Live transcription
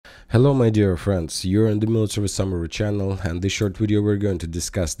Hello my dear friends, you're on the Military Summary channel, and this short video we're going to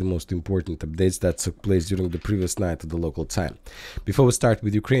discuss the most important updates that took place during the previous night of the local time. Before we start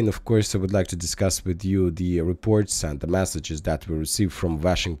with Ukraine, of course, I would like to discuss with you the reports and the messages that we received from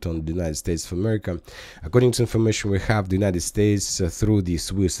Washington, the United States of America. According to information we have, the United States, through the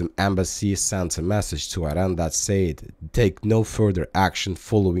Swiss embassy, sent a message to Iran that said, take no further action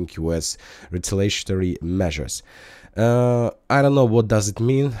following US retaliatory measures. I don't know what does it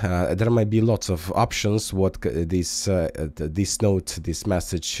mean. There might be lots of options what this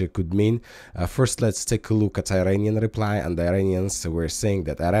message could mean. First, let's take a look at Iranian reply, and the Iranians were saying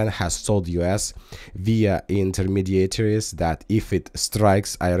that Iran has told US via intermediaries that if it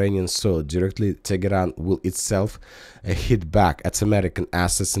strikes Iranian soil directly, Tehran will itself hit back at American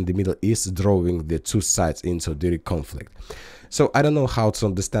assets in the Middle East, drawing the two sides into direct conflict. So I don't know how to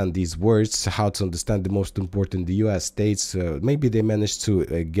understand these words, how to understand the most important, the US states. Maybe they managed to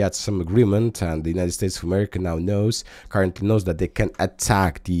get some agreement, and the United States of America now currently knows that they can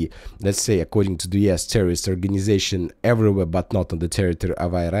attack the, let's say, according to the US, terrorist organization everywhere but not on the territory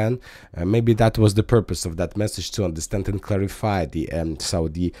of Iran. Maybe that was the purpose of that message, to understand and clarify the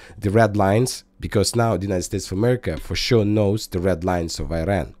red lines, because now the United States of America for sure knows the red lines of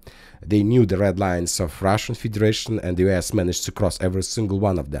Iran. They knew the red lines of Russian Federation, and the US managed to cross every single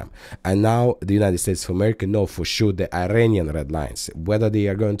one of them. And now the United States of America know for sure the Iranian red lines. Whether they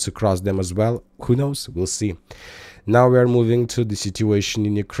are going to cross them as well, who knows? We'll see. Now we are moving to the situation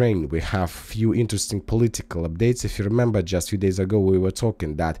in Ukraine. We have few interesting political updates. If you remember, just a few days ago we were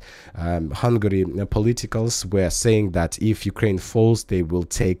talking that Hungary politicals were saying that if Ukraine falls, they will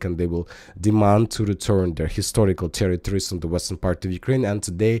take and they will demand to return their historical territories on the western part of Ukraine. And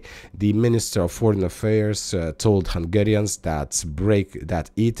today the Minister of Foreign Affairs told Hungarians that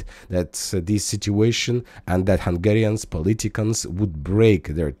this situation, and that Hungarians politicians would break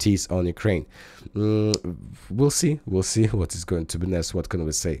their teeth on Ukraine. We'll see what is going to be next. What can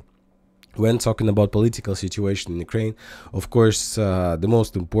we say? When talking about political situation in Ukraine, of course, the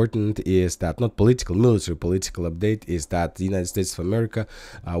most important is that military political update is that the United States of America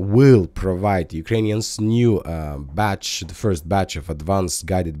will provide Ukrainians new the first batch of advanced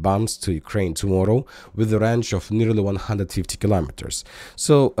guided bombs to Ukraine tomorrow, with a range of nearly 150 kilometers.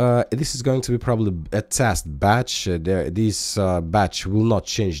 So this is going to be probably a test batch. This batch will not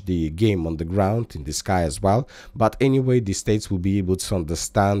change the game on the ground, in the sky as well. But anyway, the states will be able to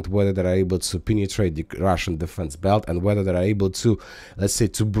understand whether they are able to penetrate the Russian defense belt, and whether they are able to, let's say,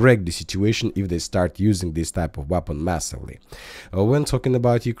 to break the situation if they start using this type of weapon massively. When talking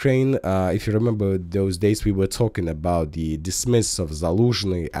about Ukraine, if you remember those days, we were talking about the dismiss of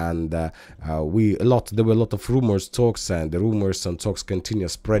Zaluzhny, and there were a lot of rumors, talks, and the rumors and talks continue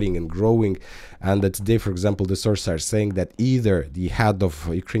spreading and growing. And today, for example, the sources are saying that either the head of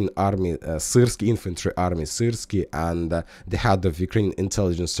Ukrainian army, Syrsky infantry army, Syrsky, and the head of Ukrainian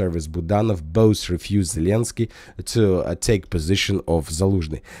intelligence service, Budanov, both refused Zelensky to take position of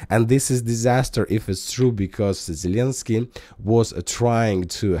Zaluzhny. And this is disaster if it's true, because Zelensky was trying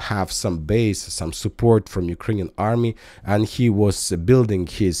to have some base, some support from Ukrainian army, and he was building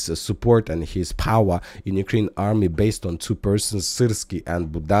his support and his power in Ukrainian army based on two persons, Syrsky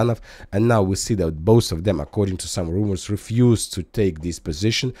and Budanov. And now we see that both of them, according to some rumors, refused to take this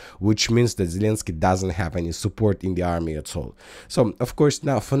position, which means that Zelensky doesn't have any support in the army at all. So of course,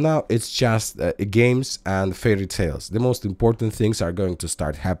 for now it's just games and fairy tales. The most important things are going to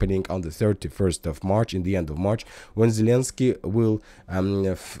start happening on the 31st of March, in the end of March, when Zelensky will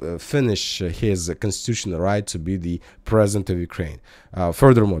finish his constitutional right to be the president of Ukraine.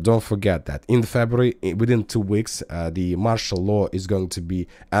 Furthermore, don't forget that in February, within 2 weeks, the martial law is going to be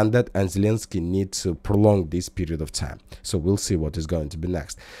ended, and Zelensky needs to prolong this period of time. So we'll see what is going to be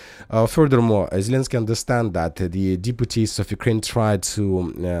next. Furthermore, Zelensky understands that the deputies of Ukraine tried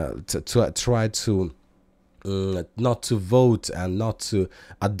to not to vote and not to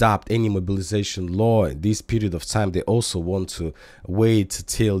adopt any mobilization law in this period of time. They also want to wait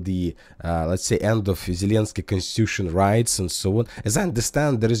till the let's say end of Zelensky constitution rights and so on. As I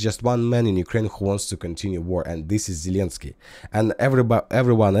understand, there is just one man in Ukraine who wants to continue war, and this is Zelensky. And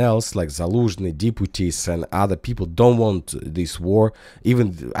everyone else, like Zaluzhny, deputies, and other people, don't want this war.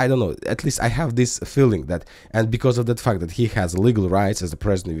 Even, I don't know, at least I have this feeling that, and because of that fact that he has legal rights as the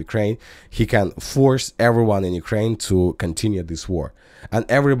president of Ukraine, he can force everyone everyone in Ukraine to continue this war. And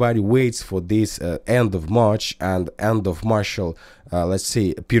everybody waits for this end of March and end of martial, let's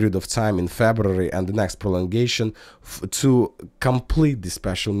say, period of time in February and the next prolongation to complete the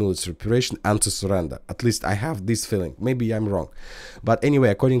special military operation and to surrender. At least I have this feeling. Maybe I'm wrong. But anyway,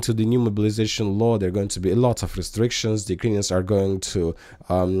 according to the new mobilization law, there are going to be a lot of restrictions. The Ukrainians are going to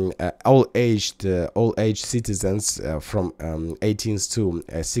all aged citizens from 18 to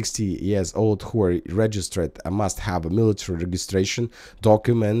 60 years old who are registered must have a military registration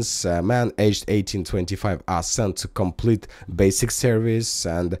documents. Men aged 18-25 are sent to complete basic service,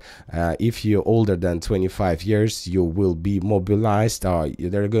 and if you're older than 25 years, you will be mobilized.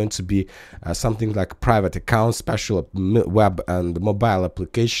 There are going to be something like private accounts, special web and mobile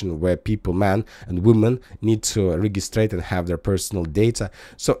application where people, men and women, need to register and have their personal data.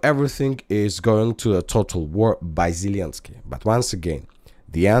 So everything is going to a total war by Zelensky. But once again,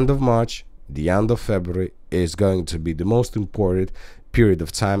 the end of March, the end of February is going to be the most important period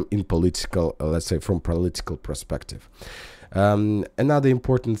of time in political, let's say, from political perspective. Another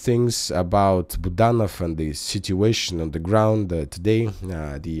important things about Budanov and the situation on the ground today,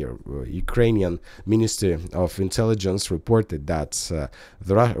 the Ukrainian Ministry of Intelligence reported that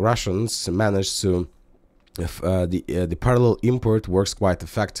the Russians managed to the parallel import works quite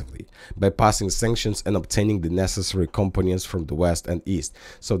effectively by passing sanctions and obtaining the necessary components from the West and East.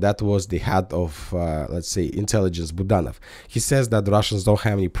 So that was the head of, let's say, intelligence, Budanov. He says that the Russians don't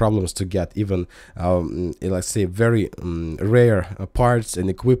have any problems to get even, let's say, very rare parts and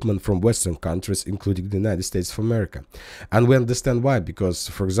equipment from Western countries, including the United States of America. And we understand why, because,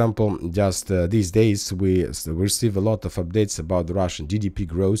 for example, just these days we receive a lot of updates about the Russian GDP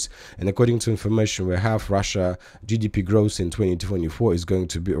growth, and according to information we have, Russia GDP growth in 2024 is going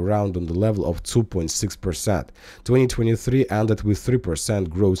to be around on the level of 2.6%. 2023 ended with 3%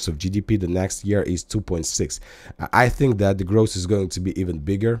 growth of GDP. The next year is 2.6. I think that the growth is going to be even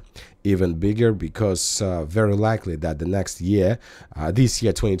bigger because very likely that the next year, this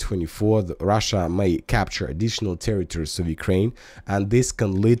year 2024, Russia may capture additional territories of Ukraine, and this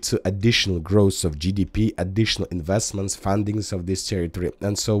can lead to additional growth of GDP, additional investments, fundings of this territory,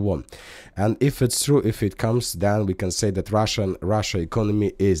 and so on. And if it's true, if it comes, then we can say that Russia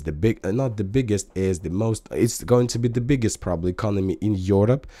economy is the not the biggest, is the most, it's going to be the biggest probably economy in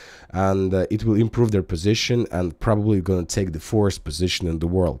Europe, and it will improve their position and probably going to take the fourth position in the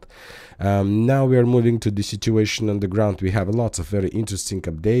world. Now we are moving to the situation on the ground. We have lots of very interesting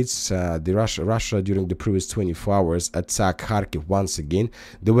updates. Russia during the previous 24 hours attacked Kharkiv once again.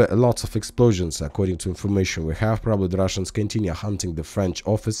 There were lots of explosions according to information we have. Probably the Russians continue hunting the French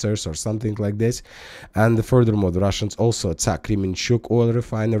officers or something like this. And furthermore, the Russians also attacked Kremenchuk oil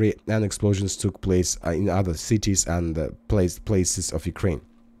refinery, and explosions took place in other cities and places of Ukraine.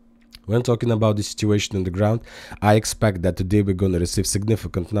 When talking about the situation on the ground, I expect that today we're going to receive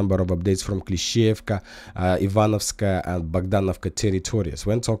significant number of updates from Klishchiivka, Ivanovska and Bogdanovka territories.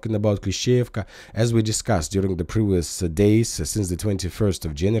 When talking about Klishchiivka, as we discussed during the previous days, since the 21st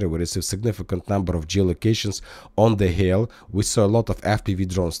of January, we received significant number of geolocations on the hill. We saw a lot of FPV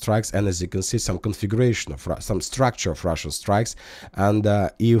drone strikes, and as you can see, some configuration of some structure of Russian strikes. And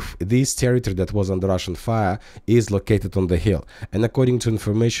if this territory that was under Russian fire is located on the hill, and according to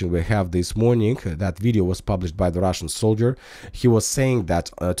information we have this morning, that video was published by the Russian soldier. He was saying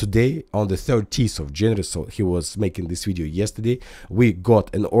that today on the 30th of January, so he was making this video yesterday, we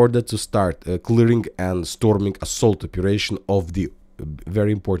got an order to start clearing and storming assault operation of the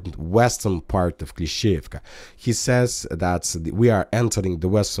very important western part of Klishchiivka. He says that we are entering the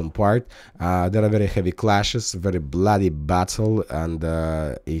western part. There are very heavy clashes, very bloody battle, and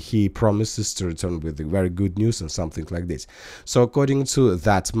he promises to return with very good news and something like this. So according to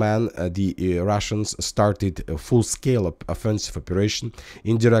that man, the Russians started a full-scale offensive operation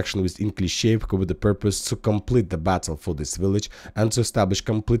in direction within Klishchiivka with the purpose to complete the battle for this village and to establish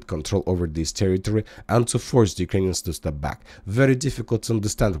complete control over this territory and to force the Ukrainians to step back. Very difficult to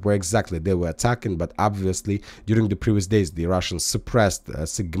understand where exactly they were attacking, but obviously during the previous days the Russians suppressed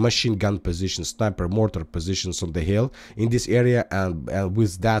machine gun positions, sniper mortar positions on the hill in this area, and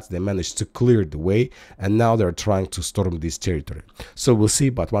with that they managed to clear the way, and now they're trying to storm this territory. So we'll see,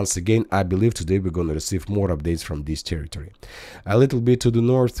 but once again I believe today we're going to receive more updates from this territory. A little bit to the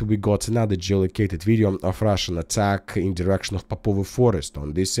north we got another geolocated video of Russian attack in direction of Popovo Forest.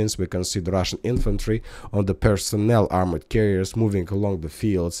 On this sense we can see the Russian infantry on the personnel armored carriers moving moving along the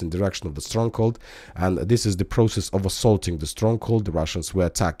fields in direction of the stronghold, and this is the process of assaulting the stronghold. The Russians were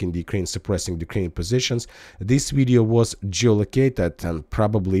attacking the Ukraine, suppressing the Ukrainian positions. This video was geolocated, and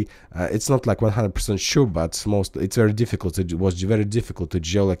probably it's not like 100% sure, but it's very difficult. It was very difficult to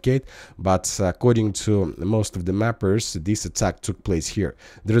geolocate, but according to most of the mappers, this attack took place here.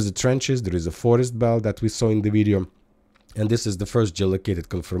 There is a trenches, there is a forest belt that we saw in the video. And this is the first geolocated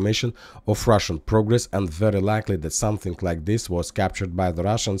confirmation of Russian progress, and very likely that something like this was captured by the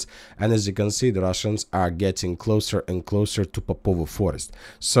Russians. And as you can see, the Russians are getting closer and closer to Popovo Forest.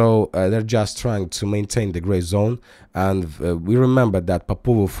 So they're just trying to maintain the gray zone. And we remember that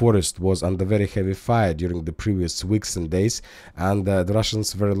Popovo Forest was under very heavy fire during the previous weeks and days. And the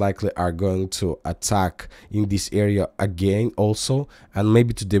Russians very likely are going to attack in this area again also. And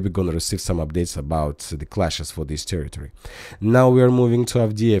maybe today we're going to receive some updates about the clashes for this territory. Now we are moving to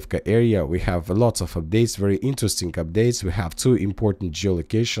Avdiivka area. We have lots of updates, very interesting updates. We have two important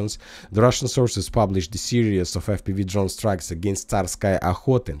geolocations. The Russian sources published a series of FPV drone strikes against Tsarskaya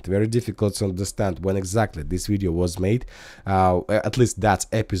Okhota, and very difficult to understand when exactly this video was made. At least that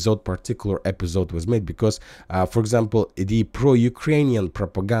particular episode was made, because, for example, the pro-Ukrainian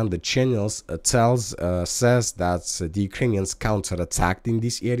propaganda channels says that the Ukrainians counterattacked in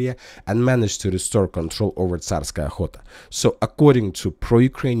this area and managed to restore control over Tsarskaya Okhota. So according to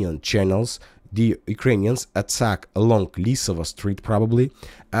pro-Ukrainian channels, the Ukrainians attack along Lisova Street probably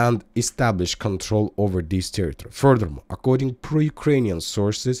and establish control over this territory. Furthermore, according to pro-Ukrainian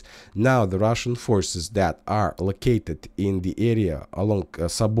sources, now the Russian forces that are located in the area along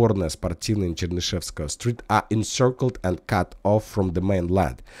Sobornaya, Sportivnaya and Chernyshevskaya Street are encircled and cut off from the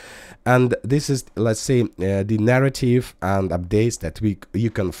mainland. And this is, let's say, the narrative and updates that you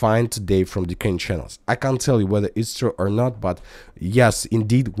can find today from the Ukrainian channels. I can't tell you whether it's true or not, but yes,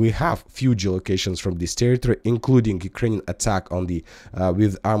 indeed, we have few geolocations from this territory, including Ukrainian attack on the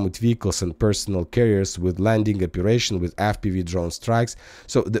with armored vehicles and personal carriers, with landing operation, with FPV drone strikes.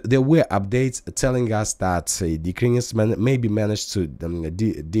 So there were updates telling us that the Ukrainians maybe managed to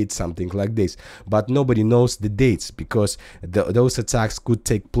did something like this, but nobody knows the dates, because those attacks could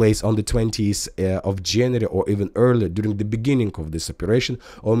take place on the 20th of January or even earlier, during the beginning of this operation,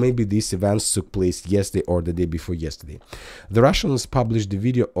 or maybe these events took place yesterday or the day before yesterday. The Russians published the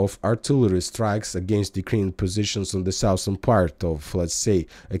video of artillery strikes against Ukrainian positions on the southern part of, let's say,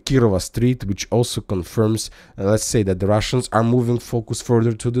 Kirova Street, which also confirms, let's say, that the Russians are moving focus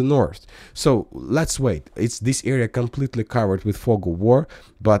further to the north. So let's wait. It's this area completely covered with fog of war,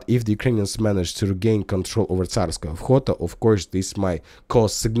 but if the Ukrainians manage to regain control over Tsarskaya Okhota, of course, this might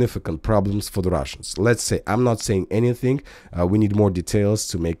cause significant problems for the Russians. Let's say, I'm not saying anything, we need more details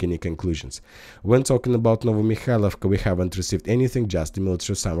to make any conclusions. When talking about Novomikhailivka, we haven't received anything, just the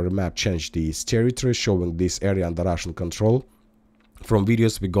military summary map changed this territory, showing this area under Russian control. From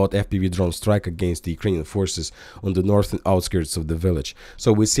videos, we got FPV drone strike against the Ukrainian forces on the northern outskirts of the village.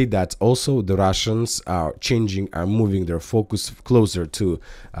 So we see that also the Russians are moving their focus closer to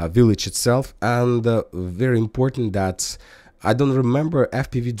village itself. And very important that I don't remember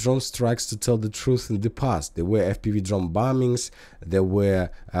FPV drone strikes, to tell the truth, in the past. There were FPV drone bombings, there were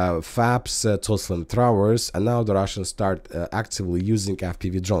FAPs, Toslam towers, and now the Russians start actively using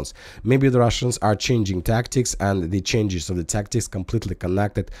FPV drones. Maybe the Russians are changing tactics, and the changes of the tactics completely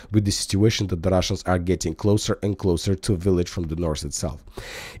connected with the situation that the Russians are getting closer and closer to a village from the north itself.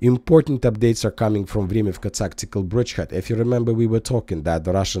 Important updates are coming from Vremivka tactical bridgehead. If you remember, we were talking that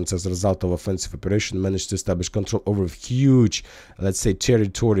the Russians, as a result of offensive operation, managed to establish control over huge, let's say,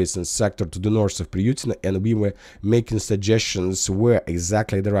 territories and sector to the north of Priyutina, and we were making suggestions where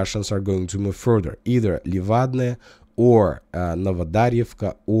exactly the Russians are going to move further, either Livadne or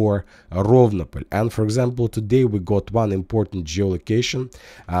Novodarivka or Rovnopol. And for example, today we got one important geolocation.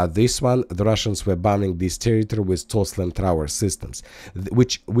 This one, the Russians were bombing this territory with Toslam tower systems,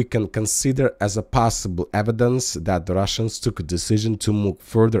 which we can consider as a possible evidence that the Russians took a decision to move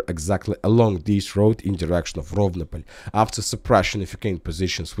further exactly along this road in direction of Rovnopol. After suppression of Ukrainian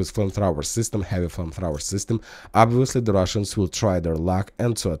positions with flamethrower system, heavy flamethrower system, obviously the Russians will try their luck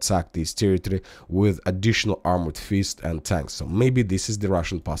and to attack this territory with additional armored fists and tanks. So maybe this is the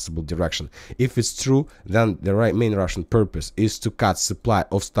Russian possible direction. If it's true, then the main Russian purpose is to cut supply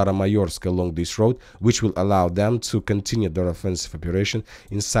of Staromayorsk along this road, which will allow them to continue their offensive operation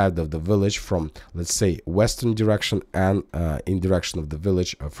inside of the village from, let's say, western direction and in direction of the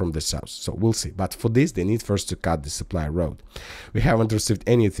village from the south. So we'll see. But for this, they need first to cut the supply road. We haven't received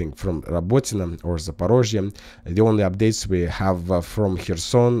anything from Rabotina or Zaporozhye. The only updates we have from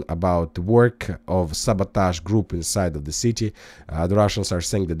Kherson about the work of sabotage group inside side of the city. The Russians are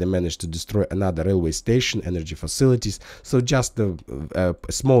saying that they managed to destroy another railway station, energy facilities. So just a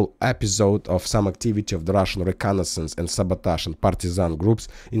small episode of some activity of the Russian reconnaissance and sabotage and partisan groups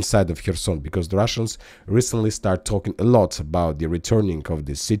inside of Kherson, because the Russians recently start talking a lot about the returning of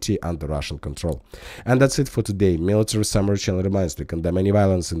the city under Russian control. And that's it for today. Military Summary channel reminds to condemn any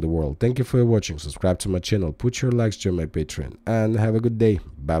violence in the world. Thank you for watching. Subscribe to my channel, put your likes, join my Patreon, and have a good day.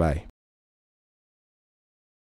 Bye bye.